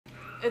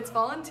It's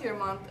Volunteer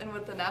Month, and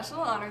with the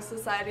National Honor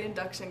Society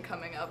induction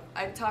coming up,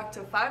 I talked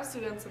to 5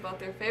 students about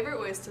their favorite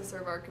ways to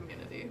serve our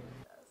community.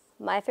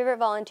 My favorite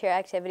volunteer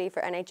activity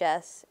for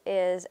NHS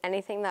is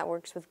anything that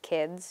works with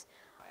kids.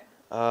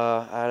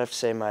 I'd have to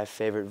say my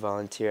favorite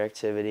volunteer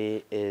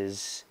activity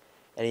is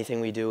anything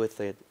we do with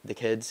the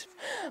kids.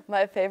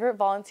 My favorite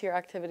volunteer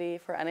activity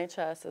for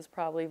NHS is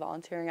probably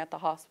volunteering at the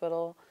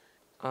hospital.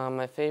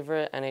 My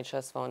favorite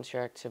NHS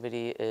volunteer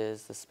activity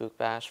is the Spook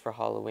Bash for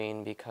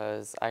Halloween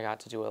because I got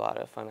to do a lot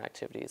of fun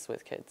activities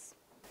with kids.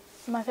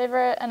 My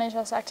favorite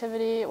NHS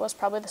activity was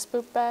probably the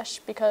Spook Bash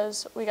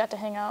because we got to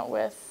hang out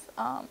with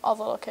all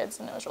the little kids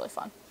and it was really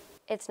fun.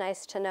 It's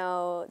nice to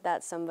know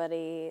that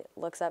somebody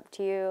looks up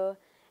to you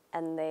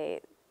and they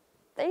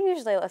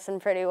usually listen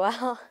pretty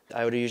well.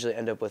 I would usually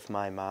end up with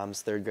my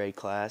mom's 3rd grade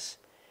class,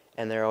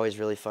 and they're always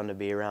really fun to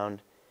be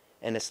around.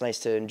 And it's nice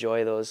to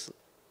enjoy those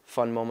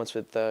fun moments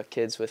with the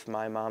kids with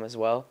my mom as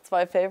well. It's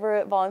my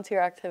favorite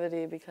volunteer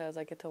activity because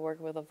I get to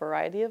work with a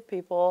variety of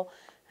people,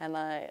 and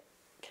I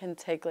can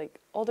take like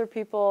older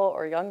people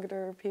or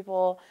younger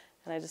people,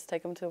 and I just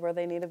take them to where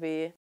they need to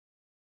be.